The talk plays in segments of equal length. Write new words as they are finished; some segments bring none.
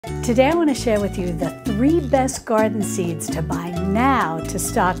Today I want to share with you the 3 best garden seeds to buy now to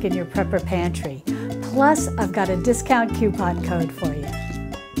stock in your prepper pantry. Plus, I've got a discount coupon code for you.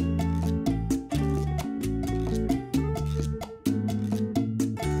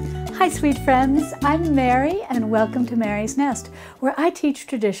 Hi sweet friends, I'm Mary and welcome to Mary's Nest, where I teach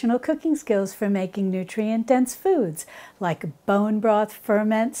traditional cooking skills for making nutrient-dense foods like bone broth,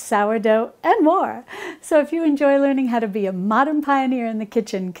 ferment, sourdough, and more. So if you enjoy learning how to be a modern pioneer in the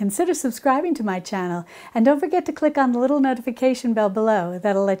kitchen, consider subscribing to my channel and don't forget to click on the little notification bell below.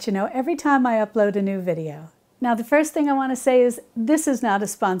 That'll let you know every time I upload a new video. Now the first thing I want to say is this is not a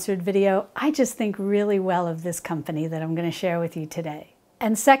sponsored video. I just think really well of this company that I'm going to share with you today.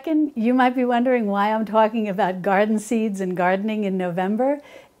 And second, you might be wondering why I'm talking about garden seeds and gardening in November,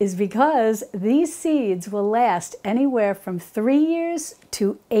 is because these seeds will last anywhere from 3 years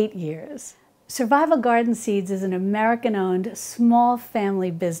to 8 years. Survival Garden Seeds is an American-owned small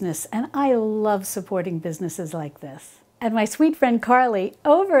family business, and I love supporting businesses like this. And my sweet friend Carly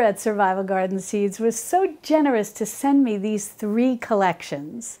over at Survival Garden Seeds was so generous to send me these 3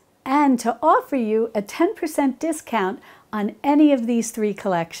 collections and to offer you a 10% discount on any of these 3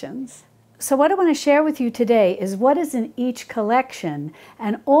 collections. So what I want to share with you today is what is in each collection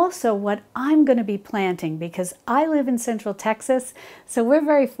and also what I'm going to be planting, because I live in Central Texas, so we're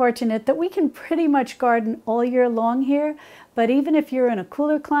very fortunate that we can pretty much garden all year long here. But even if you're in a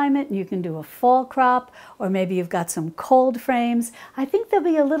cooler climate and you can do a fall crop, or maybe you've got some cold frames, I think there'll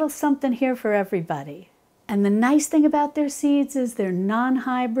be a little something here for everybody. And the nice thing about their seeds is they're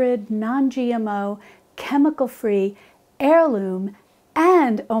non-hybrid, non-GMO, chemical-free, heirloom,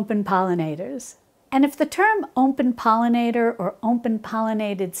 and open pollinators. And if the term open pollinator or open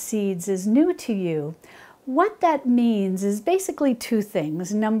pollinated seeds is new to you, what that means is basically 2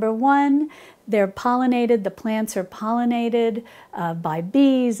 things. Number 1, they're pollinated, the plants are pollinated by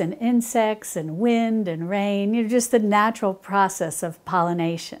bees and insects and wind and rain, just the natural process of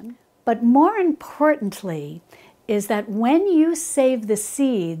pollination. But more importantly, is that when you save the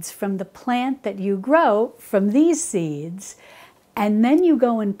seeds from the plant that you grow from these seeds, and then you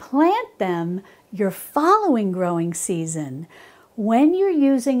go and plant them your following growing season, when you're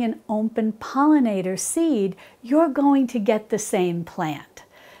using an open pollinator seed, you're going to get the same plant.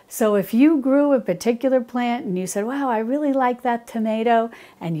 So if you grew a particular plant and you said, wow, I really like that tomato,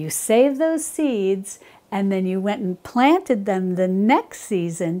 and you save those seeds, and then you went and planted them the next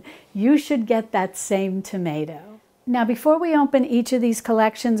season, you should get that same tomato. Now, before we open each of these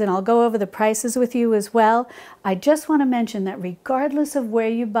collections, and I'll go over the prices with you as well, I just want to mention that regardless of where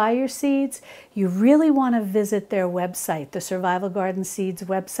you buy your seeds, you really want to visit their website, the Survival Garden Seeds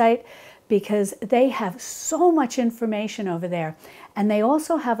website, because they have so much information over there. And they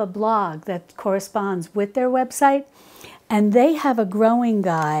also have a blog that corresponds with their website. And they have a growing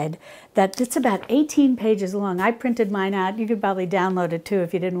guide it's about 18 pages long. I printed mine out. You could probably download it too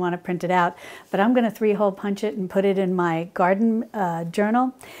if you didn't want to print it out. But I'm going to 3-hole punch it and put it in my garden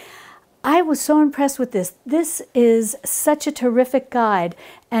journal. I was so impressed with this. This is such a terrific guide,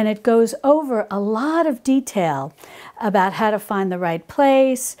 and it goes over a lot of detail about how to find the right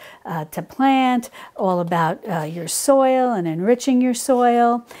place to plant, all about your soil and enriching your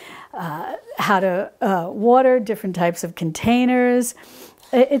soil, how to water different types of containers.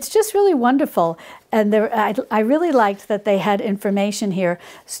 It's just really wonderful. And I really liked that they had information here,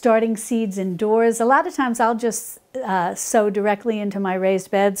 starting seeds indoors. A lot of times I'll just sow directly into my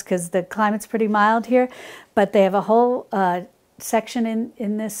raised beds because the climate's pretty mild here, but they have a whole section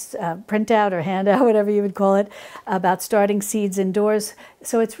in this printout or handout, whatever you would call it, about starting seeds indoors.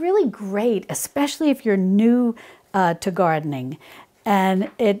 So it's really great, especially if you're new to gardening. And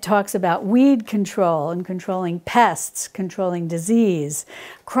it talks about weed control and controlling pests, controlling disease,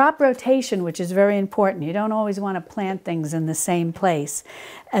 crop rotation, which is very important. You don't always want to plant things in the same place.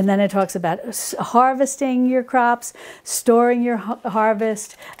 And then it talks about harvesting your crops, storing your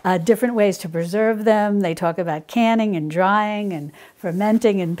harvest, different ways to preserve them. They talk about canning and drying and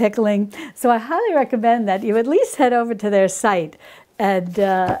fermenting and pickling. So I highly recommend that you at least head over to their site and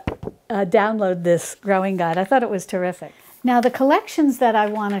download this growing guide. I thought it was terrific. Now, the collections that I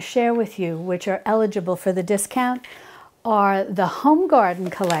want to share with you, which are eligible for the discount, are the Home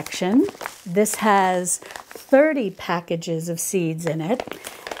Garden Collection. This has 30 packages of seeds in it.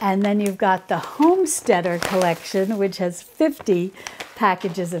 And then you've got the Homesteader Collection, which has 50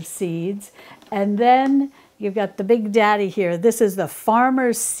 packages of seeds. And then you've got the big daddy here. This is the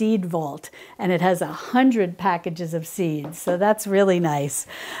Farmer's Seed Vault, and it has 100 packages of seeds. So that's really nice.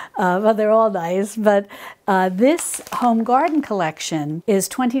 Well, they're all nice, but this Home Garden Collection is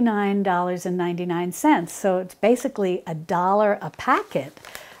 $29.99. So it's basically $1 a packet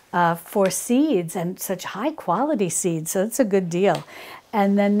for seeds, and such high quality seeds, so it's a good deal.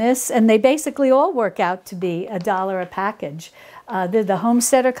 And then this, and they basically all work out to be $1 a package. The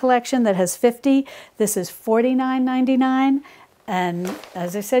Homesteader Collection that has 50, this is $49.99. And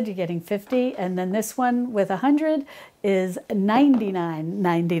as I said, you're getting 50. And then this one with 100 is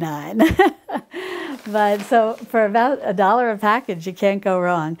 $99.99. But so for about $1 a package, you can't go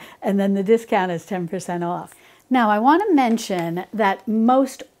wrong. And then the discount is 10% off. Now, I want to mention that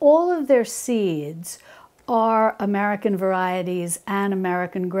most all of their seeds are American varieties and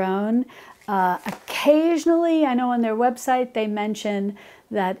American grown. Occasionally, I know on their website they mention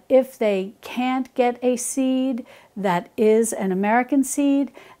that if they can't get a seed that is an American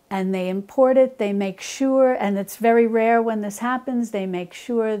seed and they import it, they make sure, and it's very rare when this happens, they make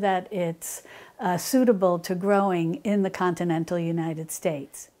sure that it's suitable to growing in the continental United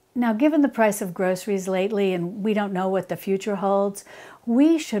States. Now, given the price of groceries lately, and we don't know what the future holds,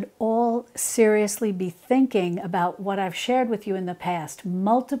 we should all seriously be thinking about what I've shared with you in the past,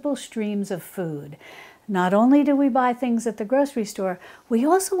 multiple streams of food. Not only do we buy things at the grocery store, we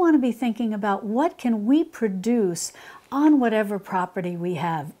also want to be thinking about what can we produce on whatever property we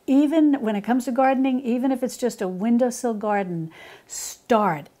have. Even when it comes to gardening, even if it's just a windowsill garden,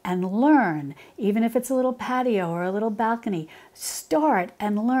 start and learn. Even if it's a little patio or a little balcony, start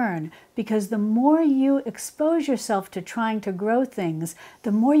and learn, because the more you expose yourself to trying to grow things,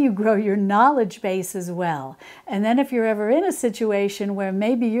 the more you grow your knowledge base as well. And then if you're ever in a situation where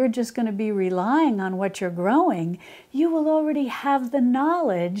maybe you're just going to be relying on what you're growing, you will already have the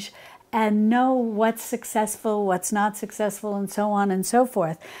knowledge and know what's successful, what's not successful, and so on and so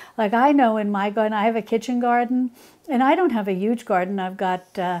forth. Like I know in my garden, I have a kitchen garden, and I don't have a huge garden. I've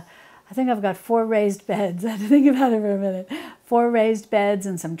got, I think I've got 4 raised beds. I had to think about it for a minute. 4 raised beds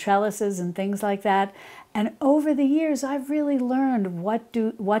and some trellises and things like that. And over the years, I've really learned what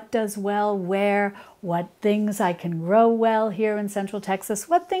does well where, what things I can grow well here in Central Texas,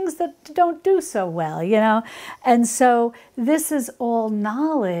 what things that don't do so well, you know. And so this is all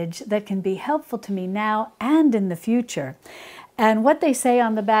knowledge that can be helpful to me now and in the future. And what they say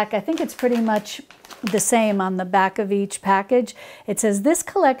on the back, I think it's pretty much the same on the back of each package. It says this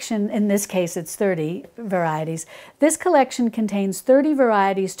collection, in this case it's 30 varieties, this collection contains 30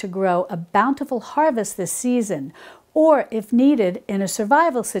 varieties to grow a bountiful harvest this season, or if needed in a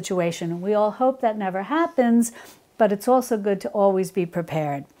survival situation. We all hope that never happens, but it's also good to always be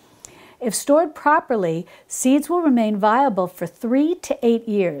prepared. If stored properly, seeds will remain viable for 3 to 8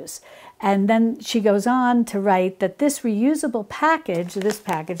 years. And then she goes on to write that this reusable package, so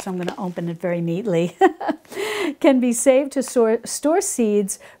I'm going to open it very neatly, can be saved to store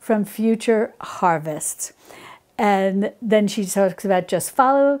seeds from future harvests. And then she talks about just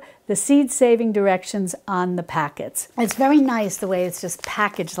follow the seed-saving directions on the packets. It's very nice the way it's just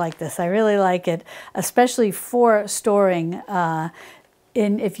packaged like this. I really like it, especially for storing.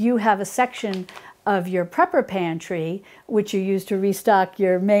 If you have a section of your prepper pantry, which you use to restock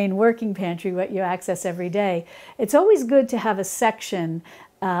your main working pantry, what you access every day, it's always good to have a section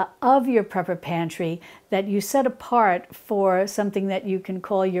of your prepper pantry that you set apart for something that you can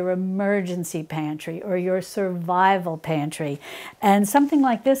call your emergency pantry or your survival pantry. And something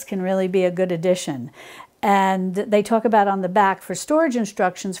like this can really be a good addition. And they talk about on the back, for storage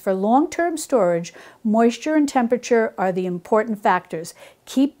instructions for long-term storage, moisture and temperature are the important factors.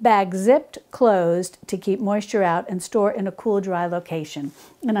 Keep bags zipped closed to keep moisture out and store in a cool, dry location.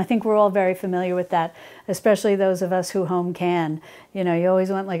 And I think we're all very familiar with that, especially those of us who home can. You know, you always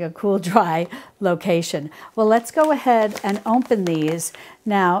want like a cool, dry location. Well, let's go ahead and open these.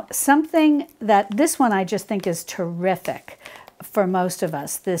 Now, something that this one I just think is terrific for most of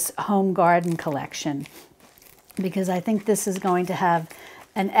us, this home garden collection, because I think this is going to have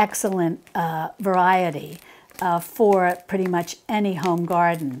an excellent variety for pretty much any home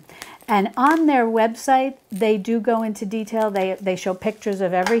garden. And on their website, they do go into detail. They show pictures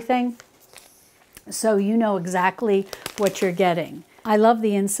of everything, so you know exactly what you're getting. I love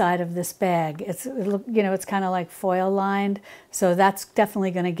the inside of this bag. It's kind of like foil lined, so that's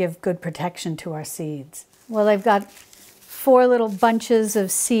definitely going to give good protection to our seeds. Well, they've got 4 little bunches of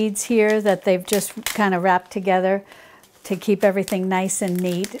seeds here that they've just kind of wrapped together to keep everything nice and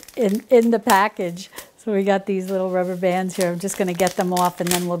neat in the package. So we got these little rubber bands here. I'm just going to get them off, and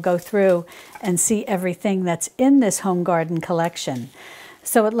then we'll go through and see everything that's in this home garden collection.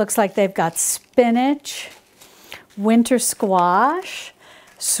 So it looks like they've got spinach, winter squash,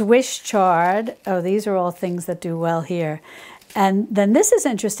 Swiss chard. Oh, these are all things that do well here. And then this is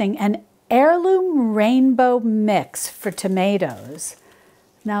interesting, an heirloom rainbow mix for tomatoes.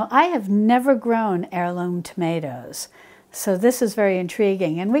 Now, I have never grown heirloom tomatoes. So this is very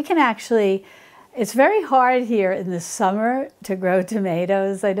intriguing. And we can actually, it's very hard here in the summer to grow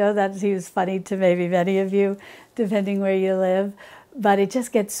tomatoes. I know that seems funny to maybe many of you, depending where you live, but it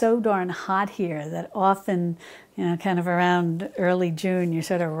just gets so darn hot here that often, you know, kind of around early June, you're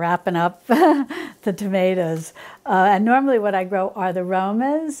sort of wrapping up the tomatoes. And normally what I grow are the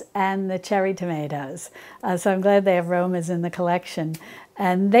Romas and the cherry tomatoes. So I'm glad they have Romas in the collection.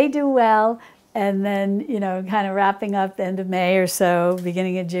 And they do well. And then, you know, kind of wrapping up the end of May or so,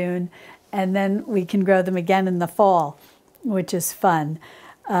 beginning of June. And then we can grow them again in the fall, which is fun.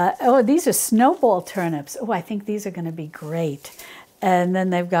 Oh, these are snowball turnips. Oh, I think these are going to be great. And then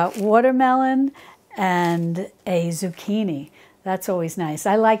they've got watermelon and a zucchini. That's always nice.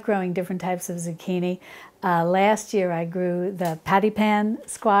 I like growing different types of zucchini. Last year I grew the patty pan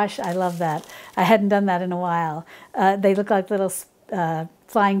squash. I love that. I hadn't done that in a while. They look like little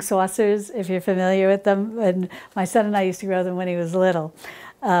flying saucers, if you're familiar with them. And my son and I used to grow them when he was little.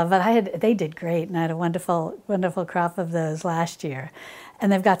 But they did great, and I had a wonderful, wonderful crop of those last year.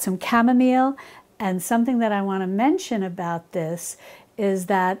 And they've got some chamomile, and something that I want to mention about this is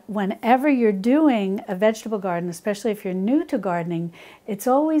that whenever you're doing a vegetable garden, especially if you're new to gardening, it's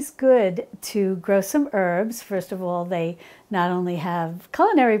always good to grow some herbs. First of all, they not only have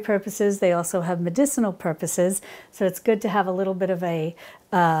culinary purposes, they also have medicinal purposes. So it's good to have a little bit of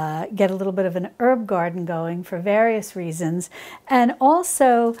get a little bit of an herb garden going for various reasons. And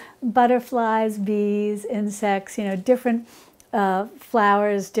also butterflies, bees, insects, you know, different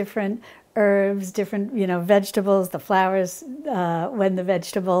flowers, different herbs, different, you know, vegetables, the flowers when the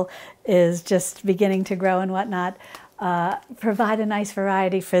vegetable is just beginning to grow and whatnot, provide a nice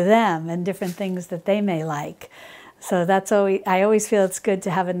variety for them and different things that they may like. So that's always, I always feel it's good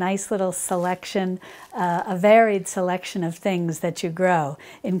to have a nice little selection, a varied selection of things that you grow,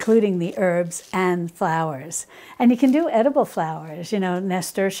 including the herbs and flowers. And you can do edible flowers, you know,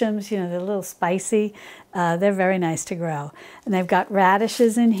 nasturtiums, you know, they're a little spicy. They're very nice to grow. And they've got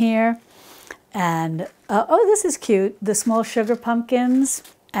radishes in here. And, oh, this is cute, the small sugar pumpkins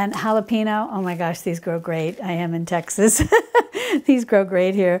and jalapeno. Oh my gosh, these grow great. I am in Texas. These grow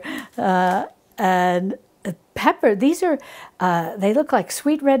great here. And pepper, these are, they look like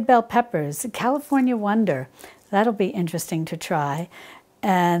sweet red bell peppers, California Wonder. That'll be interesting to try.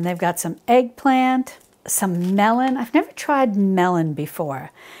 And they've got some eggplant, some melon. I've never tried melon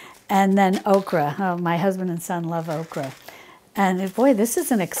before. And then okra. Oh, my husband and son love okra. And boy, this is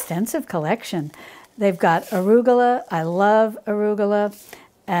an extensive collection. They've got arugula. I love arugula.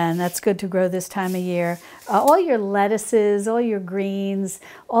 And that's good to grow this time of year. All your lettuces, all your greens,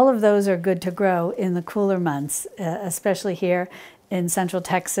 all of those are good to grow in the cooler months, especially here in Central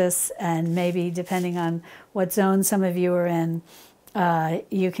Texas, and maybe depending on what zone some of you are in,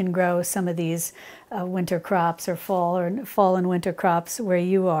 you can grow some of these winter crops or fall and winter crops where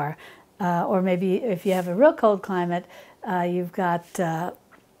you are. Or maybe if you have a real cold climate, you've got a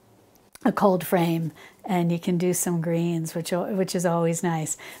cold frame, and you can do some greens, which is always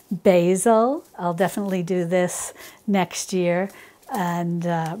nice. Basil, I'll definitely do this next year. And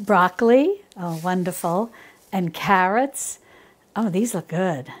broccoli, oh, wonderful. And carrots, oh, these look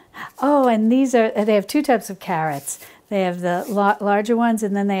good. Oh, and they have two types of carrots. They have the larger ones,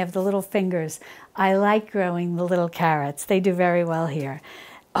 and then they have the little fingers. I like growing the little carrots. They do very well here.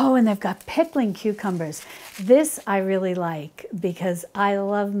 Oh, and they've got pickling cucumbers. This I really like because I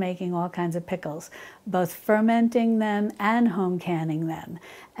love making all kinds of pickles, both fermenting them and home canning them.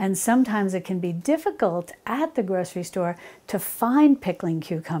 And sometimes it can be difficult at the grocery store to find pickling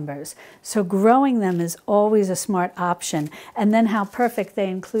cucumbers. So growing them is always a smart option. And then how perfect they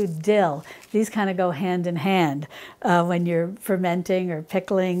include dill. These kind of go hand in hand when you're fermenting or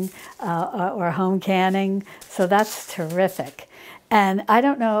pickling or home canning. So that's terrific. And I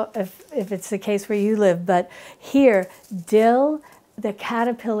don't know if it's the case where you live, but here, dill, the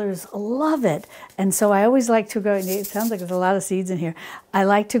caterpillars love it. And so I always like to grow, it sounds like there's a lot of seeds in here. I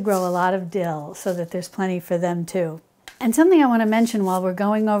like to grow a lot of dill so that there's plenty for them too. And something I want to mention while we're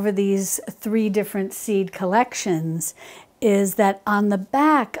going over these 3 different seed collections is that on the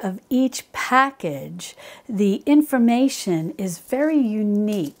back of each package, the information is very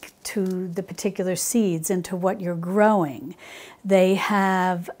unique to the particular seeds and to what you're growing. They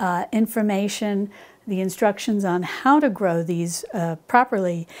have information, the instructions on how to grow these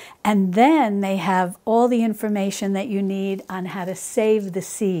properly, and then they have all the information that you need on how to save the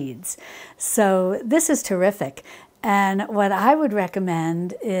seeds. So this is terrific. And what I would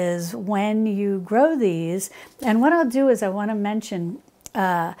recommend is when you grow these, and what I'll do is I want to mention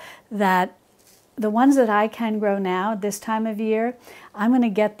that the ones that I can grow now this time of year, I'm going to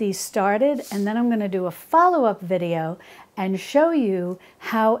get these started, and then I'm going to do a follow-up video and show you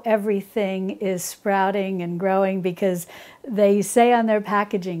how everything is sprouting and growing, because they say on their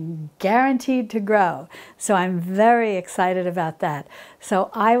packaging, guaranteed to grow. So I'm very excited about that. So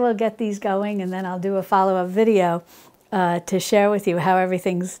I will get these going, and then I'll do a follow-up video to share with you how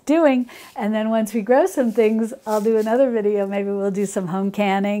everything's doing. And then once we grow some things, I'll do another video. Maybe we'll do some home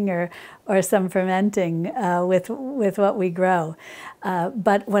canning or some fermenting with what we grow.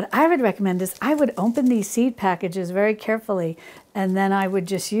 But what I would recommend is I would open these seed packages very carefully, and then I would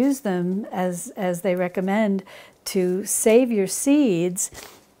just use them as they recommend to save your seeds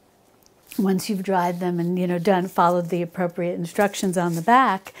once you've dried them and followed the appropriate instructions on the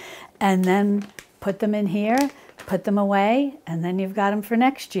back, and then put them in here, put them away, and then you've got them for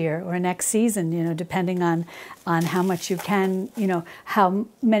next year or next season, depending on how much you can, how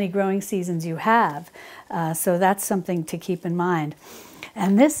many growing seasons you have. So that's something to keep in mind.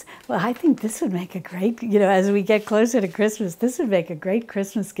 And this, well, I think this would make a great, as we get closer to Christmas, this would make a great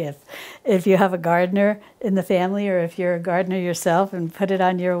Christmas gift if you have a gardener in the family, or if you're a gardener yourself and put it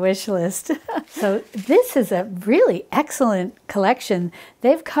on your wish list. So this is a really excellent collection.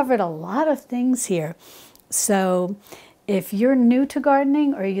 They've covered a lot of things here. So if you're new to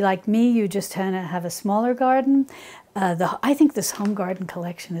gardening, or you like me, you just kind of have a smaller garden, I think this home garden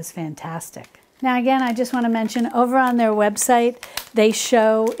collection is fantastic. Now again, I just want to mention, over on their website, they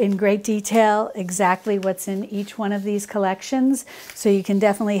show in great detail exactly what's in each one of these collections. So you can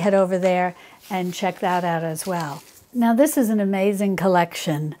definitely head over there and check that out as well. Now this is an amazing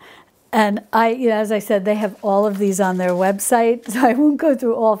collection. And as I said, they have all of these on their website, so I won't go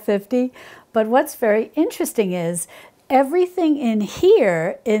through all 50. But what's very interesting is everything in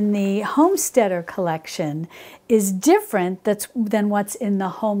here in the Homesteader Collection is different than what's in the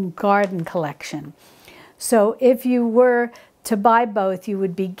Home Garden Collection. So if you were to buy both, you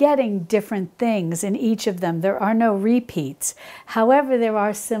would be getting different things in each of them. There are no repeats. However, there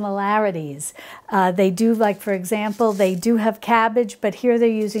are similarities. They do, like for example, they do have cabbage, but here they're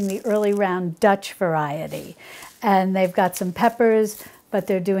using the early round Dutch variety. And they've got some peppers, but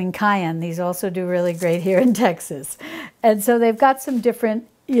they're doing cayenne. These also do really great here in Texas. And so they've got some different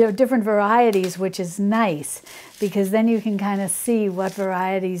varieties, which is nice, because then you can kind of see what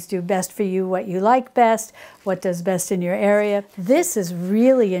varieties do best for you, what you like best, what does best in your area. This is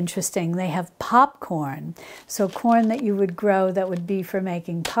really interesting. They have popcorn, so corn that you would grow that would be for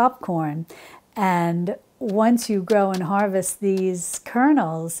making popcorn. And once you grow and harvest these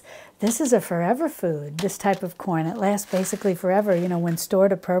kernels, this is a forever food, this type of corn. It lasts basically forever, when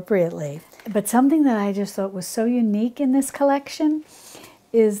stored appropriately. But something that I just thought was so unique in this collection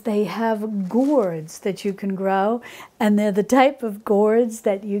is they have gourds that you can grow, and they're the type of gourds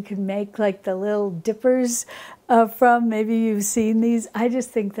that you can make like the little dippers from. Maybe you've seen these. I just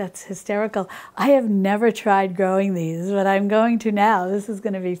think that's hysterical. I have never tried growing these, but I'm going to now. This is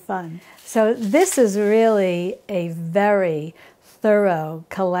going to be fun. So this is really a very thorough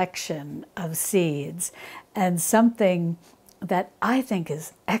collection of seeds, and something that I think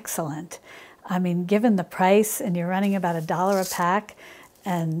is excellent. I mean, given the price, and you're running about $1 a pack,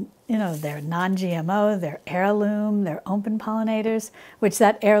 and they're non-GMO, they're heirloom, they're open pollinators, which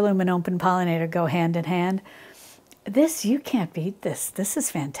that heirloom and open pollinator go hand in hand. This, you can't beat this. This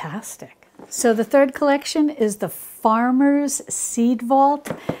is fantastic. So the third collection is the Farmer's Seed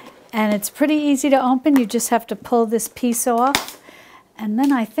Vault, and it's pretty easy to open. You just have to pull this piece off, and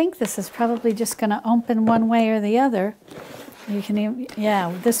then I think this is probably just going to open one way or the other. You can even,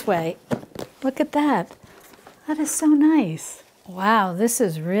 yeah, this way. Look at that. That is so nice. Wow, this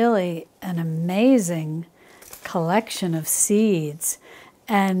is really an amazing collection of seeds.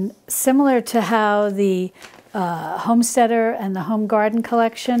 And similar to how the Homesteader and the Home Garden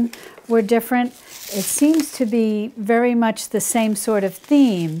Collection were different, it seems to be very much the same sort of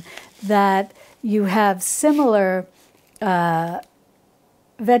theme, that you have similar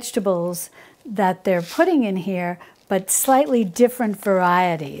vegetables that they're putting in here, but slightly different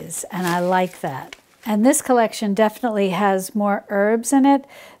varieties, and I like that. And this collection definitely has more herbs in it.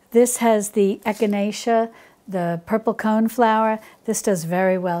 This has the echinacea, the purple coneflower. This does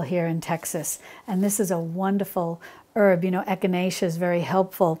very well here in Texas, and this is a wonderful herb. Echinacea is very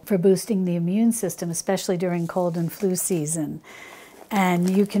helpful for boosting the immune system, especially during cold and flu season. And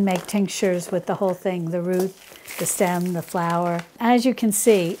you can make tinctures with the whole thing, the root, the stem, the flower. As you can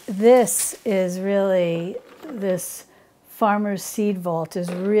see, this Farmer's Seed Vault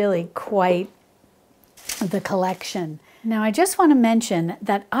is really quite the collection. Now I just want to mention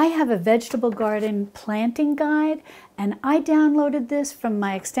that I have a vegetable garden planting guide, and I downloaded this from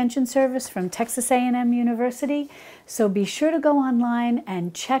my extension service from Texas A&M University. So be sure to go online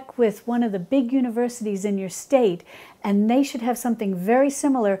and check with one of the big universities in your state and they should have something very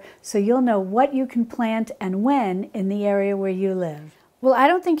similar so you'll know what you can plant and when in the area where you live. Well, I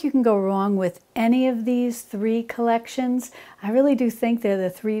don't think you can go wrong with any of these 3 collections. I really do think they're the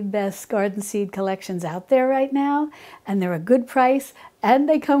 3 best garden seed collections out there right now, and they're a good price, and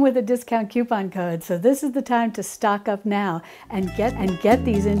they come with a discount coupon code. So this is the time to stock up now and get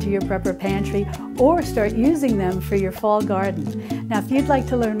these into your prepper pantry or start using them for your fall garden. Now, if you'd like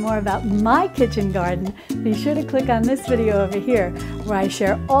to learn more about my kitchen garden, be sure to click on this video over here where I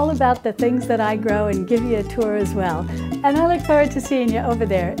share all about the things that I grow and give you a tour as well. And I look forward to seeing you over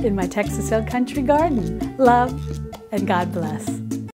there in my Texas Hill Country garden. Love and God bless.